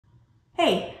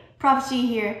Hey, Prof G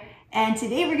here, and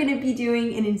today we're going to be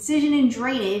doing an incision and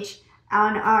drainage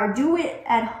on our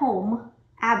do-it-at-home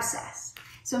abscess.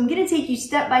 So I'm going to take you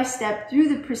step by step through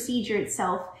the procedure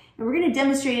itself, and we're going to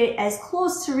demonstrate it as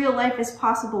close to real life as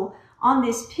possible on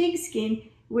this pig skin,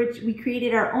 which we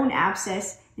created our own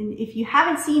abscess. And if you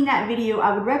haven't seen that video,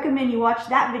 I would recommend you watch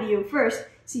that video first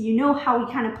so you know how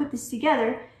we kind of put this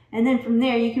together. And then from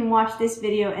there, you can watch this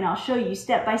video and I'll show you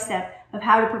step by step of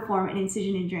how to perform an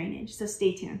incision and drainage. So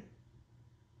stay tuned.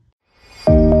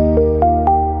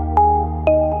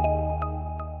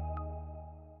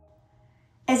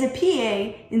 As a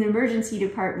PA in the emergency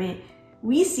department,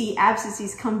 we see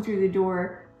abscesses come through the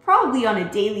door probably on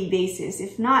a daily basis,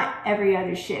 if not every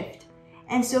other shift.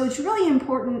 And so it's really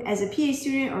important as a PA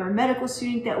student or a medical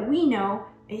student that we know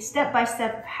a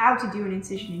step-by-step of how to do an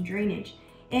incision and drainage.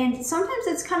 And sometimes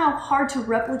it's kind of hard to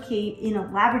replicate in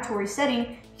a laboratory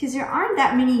setting because there aren't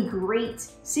that many great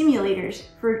simulators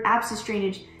for abscess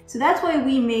drainage. So that's why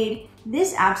we made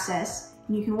this abscess.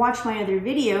 And you can watch my other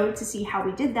video to see how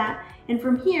we did that. And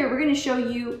from here, we're going to show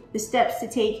you the steps to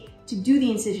take to do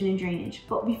the incision and drainage.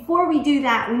 But before we do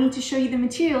that, we need to show you the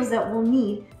materials that we'll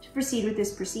need to proceed with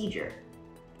this procedure.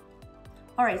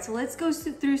 All right, so let's go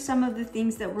through some of the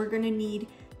things that we're going to need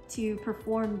to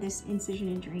perform this incision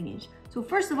and drainage. So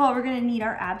first of all, we're going to need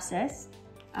our abscess.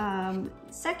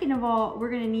 Second of all, we're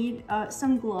going to need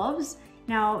some gloves.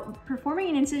 Now, performing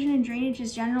an incision and drainage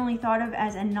is generally thought of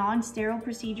as a non-sterile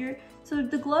procedure, so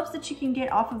the gloves that you can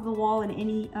get off of the wall in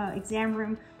any exam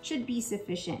room should be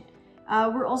sufficient.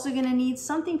 We're also going to need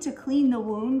something to clean the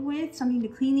wound with, something to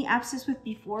clean the abscess with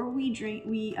before we drain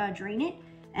it.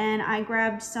 And I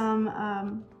grabbed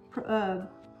some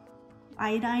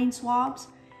iodine swabs.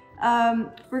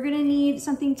 We're gonna need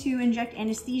something to inject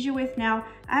anesthesia with. Now,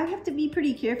 I have to be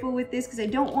pretty careful with this because I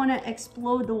don't want to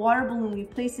explode the water balloon we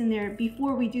place in there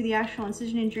before we do the actual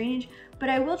incision and drainage, but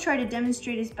I will try to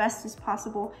demonstrate as best as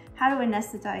possible how to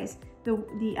anesthetize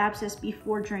the abscess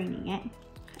before draining it.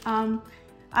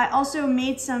 I also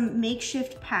made some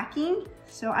makeshift packing,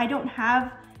 so I don't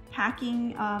have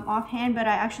packing offhand, but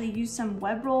I actually used some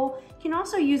web roll. You can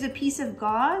also use a piece of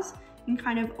gauze and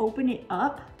kind of open it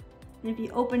up. And if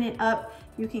you open it up,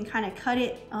 you can kind of cut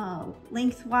it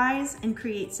lengthwise and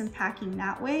create some packing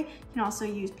that way. You can also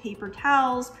use paper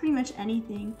towels, pretty much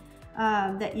anything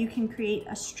that you can create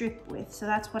a strip with. So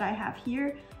that's what I have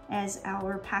here as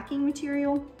our packing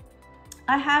material.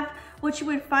 I have what you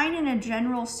would find in a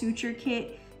general suture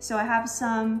kit. So I have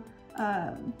some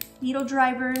needle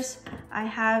drivers, I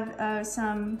have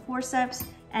some forceps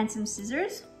and some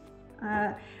scissors.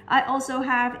 I also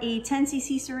have a 10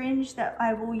 cc syringe that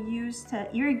I will use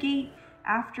to irrigate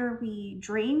after we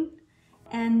drain.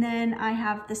 And then I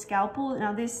have the scalpel.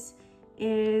 Now this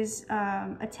is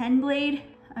a 10 blade.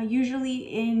 Usually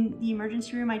in the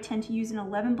emergency room, I tend to use an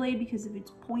 11 blade because of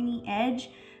its pointy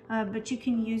edge, but you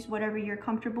can use whatever you're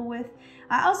comfortable with.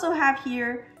 I also have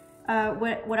here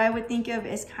what I would think of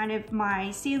as kind of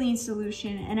my saline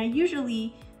solution, and I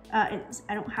usually I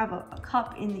don't have a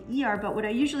cup in the ER, but what I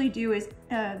usually do is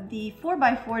the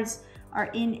 4x4s are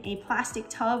in a plastic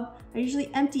tub. I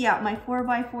usually empty out my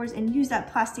 4x4s and use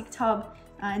that plastic tub,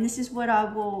 and this is what I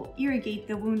will irrigate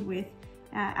the wound with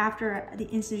after the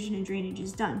incision and drainage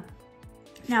is done.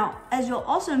 Now, as you'll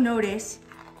also notice,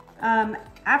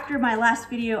 after my last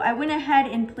video, I went ahead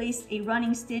and placed a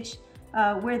running stitch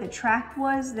where the tract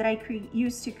was that I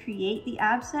used to create the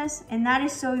abscess, and that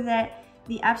is so that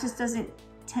the abscess doesn't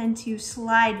tend to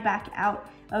slide back out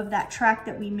of that tract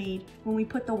that we made when we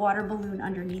put the water balloon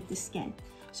underneath the skin.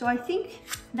 So I think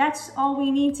that's all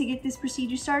we need to get this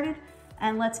procedure started,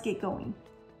 and let's get going.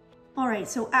 All right,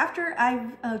 so after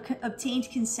I've obtained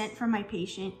consent from my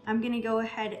patient, I'm gonna go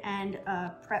ahead and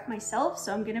prep myself.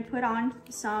 So I'm gonna put on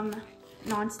some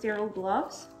non-sterile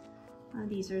gloves.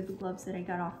 These are the gloves that I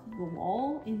got off of the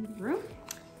wall in the room.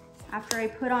 After I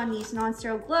put on these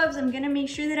non-sterile gloves, I'm gonna make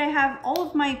sure that I have all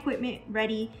of my equipment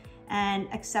ready and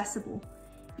accessible.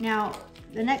 Now,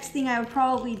 the next thing I would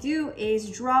probably do is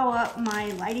draw up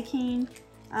my lidocaine.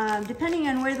 Depending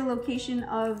on where the location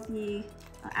of the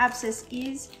abscess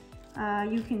is,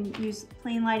 you can use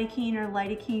plain lidocaine or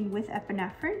lidocaine with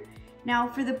epinephrine. Now,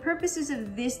 for the purposes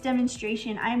of this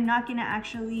demonstration, I'm not gonna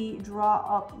actually draw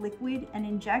up liquid and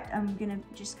inject. I'm gonna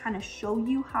just kind of show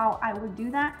you how I would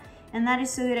do that. And that is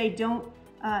so that I don't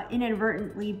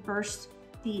inadvertently burst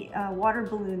the water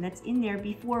balloon that's in there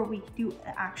before we do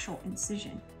the actual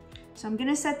incision. So I'm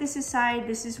gonna set this aside.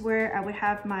 This is where I would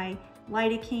have my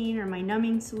lidocaine or my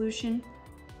numbing solution.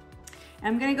 And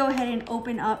I'm gonna go ahead and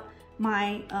open up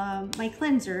my, my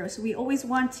cleanser. So we always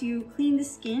want to clean the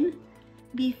skin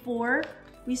before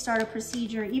we start a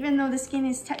procedure. Even though the skin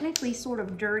is technically sort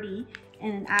of dirty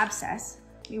and an abscess,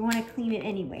 we want to clean it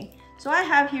anyway. So I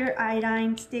have here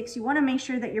iodine sticks. You want to make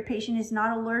sure that your patient is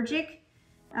not allergic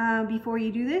before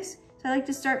you do this. So I like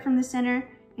to start from the center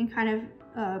and kind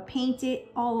of paint it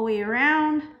all the way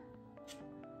around.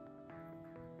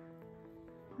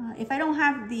 If I don't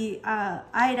have the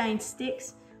iodine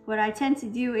sticks, what I tend to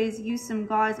do is use some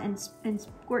gauze and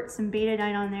squirt some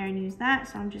betadine on there and use that.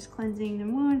 So I'm just cleansing the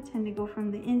wound, tend to go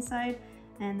from the inside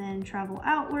and then travel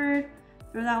outward.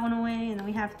 Throw that one away, and then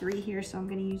we have 3 here, so I'm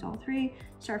gonna use all 3.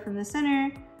 Start from the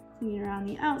center, clean around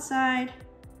the outside,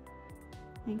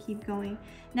 and keep going.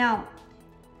 Now,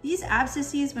 these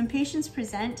abscesses, when patients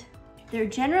present, they're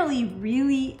generally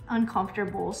really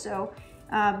uncomfortable. So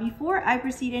before I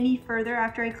proceed any further,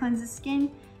 after I cleanse the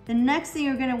skin, the next thing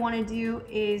you're gonna wanna do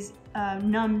is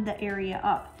numb the area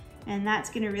up. And that's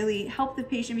gonna really help the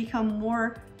patient become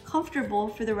more comfortable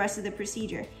for the rest of the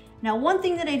procedure. Now, one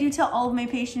thing that I do tell all of my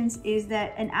patients is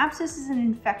that an abscess is an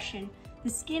infection. The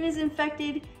skin is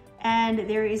infected and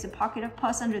there is a pocket of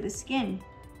pus under the skin.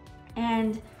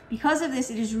 And because of this,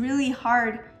 it is really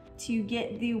hard to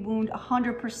get the wound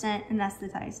 100%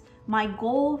 anesthetized. My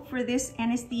goal for this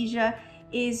anesthesia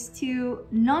is to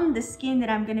numb the skin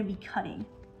that I'm gonna be cutting,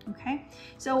 okay?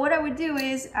 So what I would do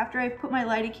is, after I put my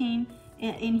lidocaine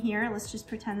in here, let's just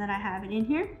pretend that I have it in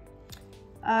here,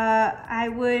 I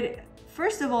would,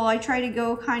 first of all, I try to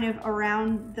go kind of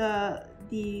around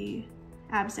the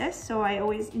abscess. So I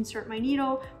always insert my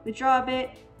needle, withdraw a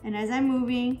bit, and as I'm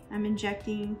moving, I'm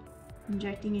injecting.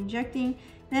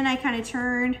 Then I kind of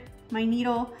turn my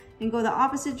needle and go the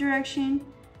opposite direction,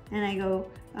 and I go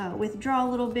withdraw a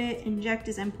little bit, inject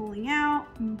as I'm pulling out,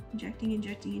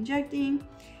 injecting.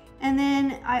 And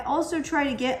then I also try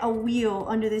to get a wheal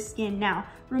under the skin. Now,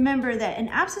 remember that an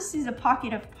abscess is a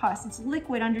pocket of pus. It's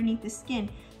liquid underneath the skin.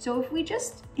 So if we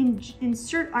just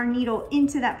insert our needle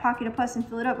into that pocket of pus and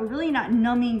fill it up, we're really not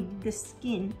numbing the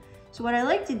skin. So what I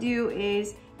like to do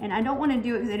is, and I don't want to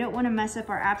do it because I don't want to mess up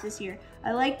our abscess here,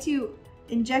 I like to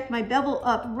inject my bevel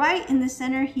up right in the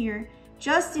center here,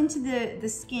 just into the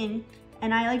skin,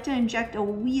 and I like to inject a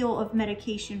wheal of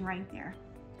medication right there.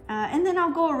 And then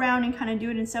I'll go around and kind of do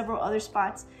it in several other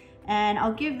spots. And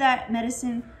I'll give that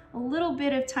medicine a little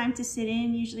bit of time to sit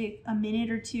in, usually a minute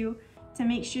or 2, to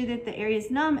make sure that the area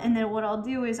is numb. And then what I'll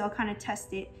do is I'll kind of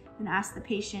test it and ask the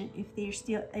patient if they're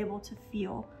still able to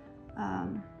feel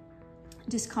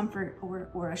discomfort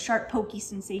or a sharp pokey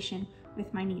sensation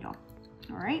with my needle.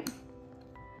 All right.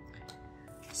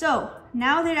 So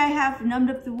now that I have numbed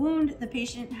up the wound, the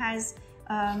patient has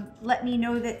let me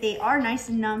know that they are nice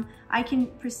and numb, I can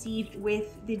proceed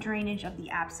with the drainage of the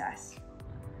abscess.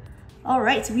 All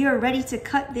right, so we are ready to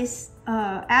cut this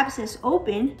abscess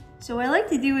open. So what I like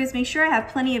to do is make sure I have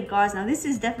plenty of gauze. Now this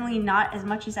is definitely not as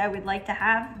much as I would like to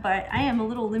have, but I am a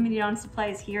little limited on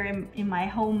supplies here in my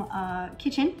home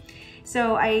kitchen.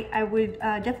 So I would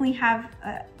definitely have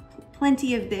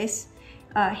plenty of this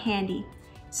handy.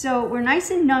 So we're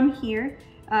nice and numb here.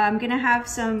 I'm gonna have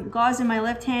some gauze in my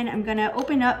left hand. I'm gonna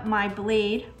open up my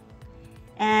blade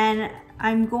and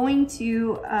I'm going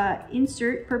to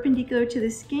insert perpendicular to the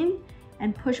skin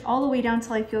and push all the way down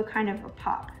till I feel kind of a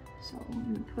pop. So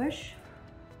I'm gonna push.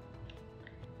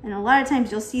 And a lot of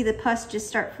times you'll see the pus just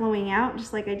start flowing out,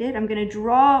 just like I did. I'm gonna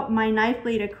draw my knife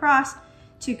blade across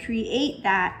to create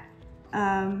that,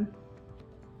 that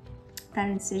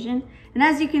incision. And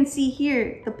as you can see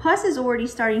here, the pus is already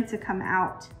starting to come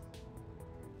out.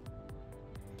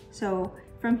 So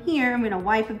from here, I'm gonna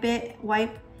wipe a bit,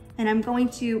 and I'm going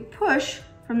to push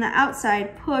from the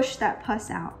outside, push that pus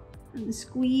out. And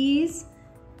squeeze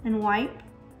and wipe,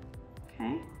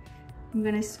 okay? I'm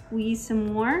gonna squeeze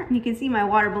some more. And you can see my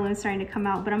water balloon starting to come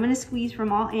out, but I'm gonna squeeze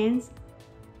from all ends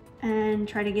and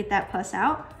try to get that pus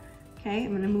out. Okay,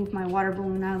 I'm gonna move my water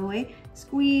balloon out of the way.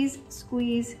 Squeeze,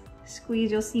 squeeze,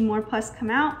 squeeze. You'll see more pus come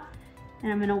out,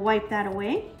 and I'm gonna wipe that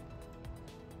away.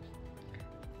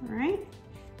 All right.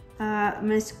 I'm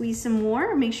gonna squeeze some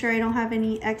more, make sure I don't have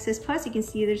any excess pus. You can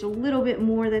see there's a little bit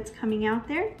more that's coming out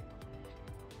there.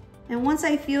 And once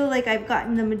I feel like I've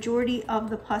gotten the majority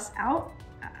of the pus out,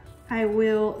 I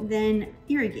will then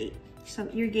irrigate. So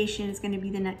irrigation is gonna be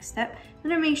the next step.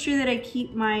 I'm gonna make sure that I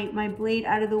keep my blade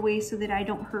out of the way so that I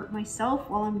don't hurt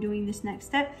myself while I'm doing this next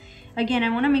step. Again, I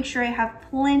wanna make sure I have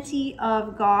plenty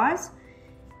of gauze.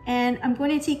 And I'm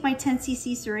going to take my 10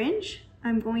 cc syringe.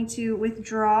 I'm going to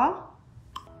withdraw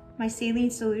my saline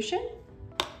solution.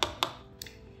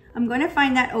 I'm going to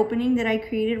find that opening that I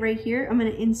created right here. I'm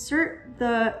going to insert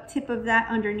the tip of that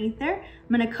underneath there.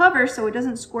 I'm going to cover so it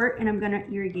doesn't squirt, and I'm going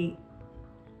to irrigate.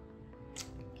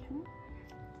 Okay.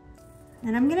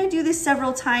 And I'm gonna do this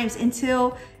several times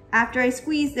until after I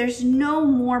squeeze, there's no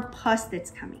more pus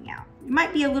that's coming out. It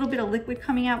might be a little bit of liquid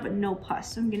coming out, but no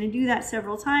pus. So I'm gonna do that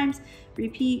several times,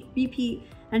 repeat, repeat,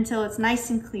 until it's nice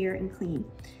and clear and clean.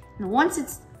 And once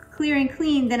it's clear and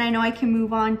clean, then I know I can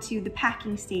move on to the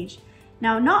packing stage.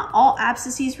 Now, not all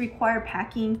abscesses require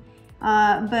packing,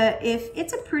 but if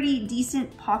it's a pretty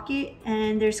decent pocket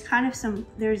and there's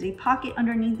a pocket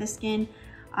underneath the skin,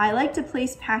 I like to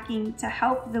place packing to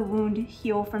help the wound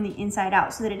heal from the inside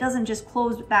out so that it doesn't just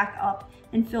close back up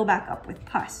and fill back up with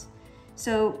pus.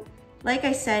 So, like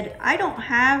I said, I don't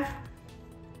have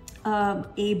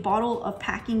a bottle of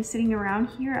packing sitting around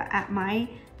here at my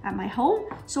home,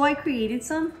 so I created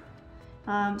some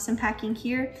packing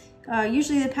here.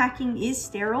 Usually the packing is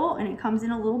sterile and it comes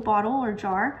in a little bottle or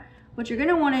jar. What you're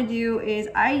gonna wanna do is,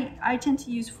 I tend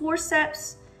to use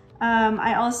forceps.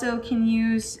 I also can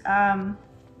use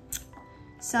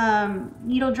some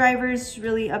needle drivers,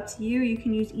 really up to you. You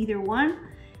can use either one.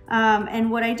 And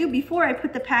what I do before I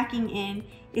put the packing in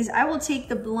is I will take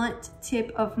the blunt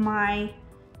tip of my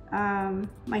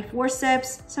my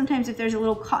forceps. Sometimes if there's a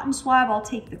little cotton swab, I'll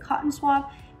take the cotton swab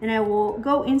and I will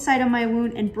go inside of my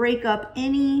wound and break up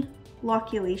any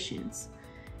loculations.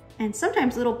 And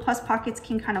sometimes little pus pockets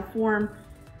can kind of form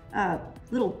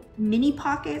little mini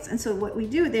pockets. And so what we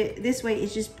do this way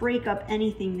is just break up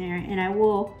anything there, and I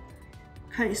will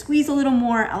kind of squeeze a little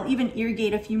more. I'll even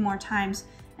irrigate a few more times.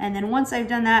 And then once I've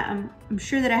done that, I'm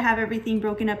sure that I have everything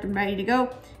broken up and ready to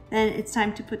go. Then it's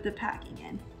time to put the packing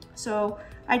in. So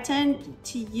I tend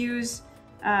to use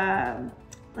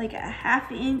like a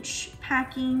 1/2 inch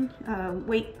packing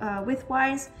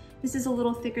width-wise. This is a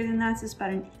little thicker than that, so it's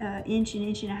about an inch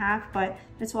and a half, but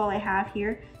that's all I have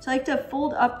here. So I like to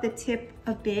fold up the tip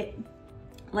a bit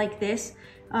like this.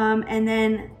 And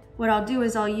then what I'll do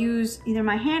is I'll use either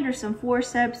my hand or some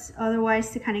forceps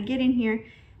otherwise to kind of get in here.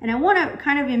 And I want to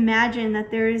kind of imagine that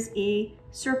there is a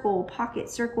pocket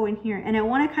circle in here. And I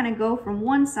want to kind of go from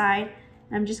one side.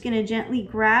 And I'm just going to gently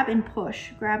grab and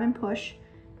push.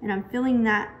 And I'm filling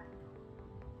that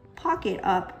pocket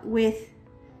up with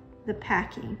the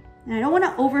packing. And I don't want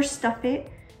to overstuff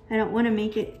it. I don't want to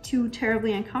make it too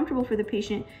terribly uncomfortable for the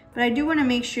patient, but I do want to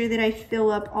make sure that I fill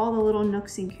up all the little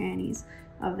nooks and crannies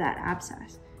of that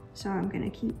abscess. So I'm going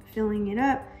to keep filling it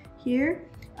up here.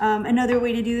 Another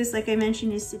way to do this, like I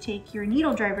mentioned, is to take your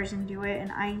needle drivers and do it.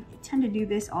 And I tend to do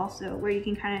this also, where you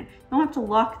can kind of, don't have to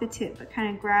lock the tip, but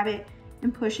kind of grab it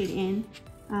and push it in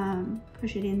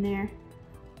there.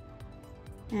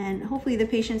 And hopefully the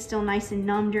patient's still nice and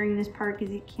numb during this part,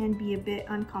 because it can be a bit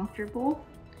uncomfortable.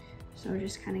 So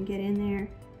just kind of get in there,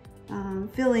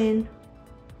 fill in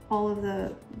all of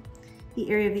the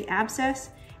area of the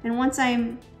abscess. And once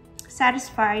I'm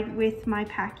satisfied with my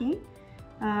packing,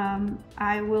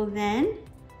 I will then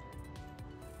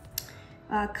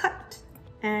cut.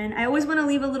 And I always want to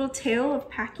leave a little tail of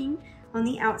packing on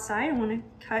the outside. I want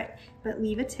to cut but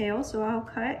leave a tail, so I'll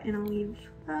cut and I'll leave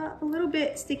a little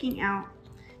bit sticking out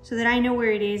so that I know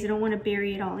where it is. I don't want to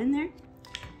bury it all in there.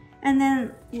 And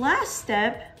then last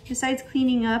step, besides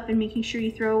cleaning up and making sure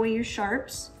you throw away your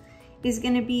sharps, is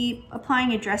going to be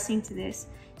applying a dressing to this.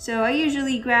 So I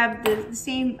usually grab the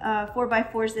same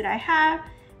 4x4s that I have,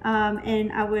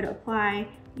 and I would apply,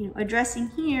 a dressing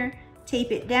here,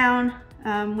 tape it down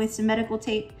with some medical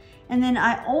tape. And then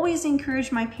I always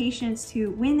encourage my patients to,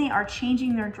 when they are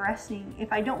changing their dressing,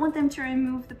 if I don't want them to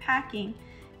remove the packing,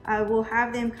 I will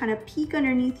have them kind of peek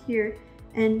underneath here.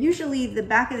 And usually the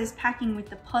back of this packing with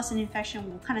the pus and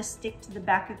infection will kind of stick to the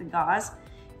back of the gauze.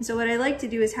 And so what I like to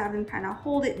do is have them kind of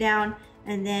hold it down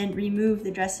and then remove the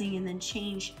dressing and then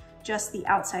change just the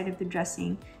outside of the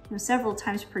dressing, several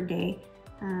times per day.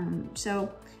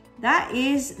 So that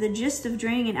is the gist of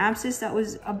draining an abscess. That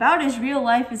was about as real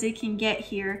life as it can get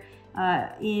here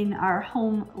in our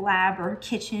home lab or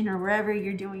kitchen or wherever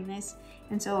you're doing this.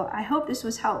 And so I hope this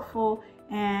was helpful.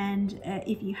 And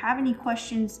if you have any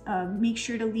questions, make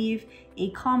sure to leave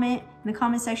a comment in the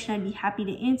comment section. I'd be happy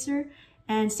to answer.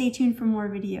 And stay tuned for more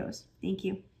videos. Thank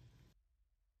you.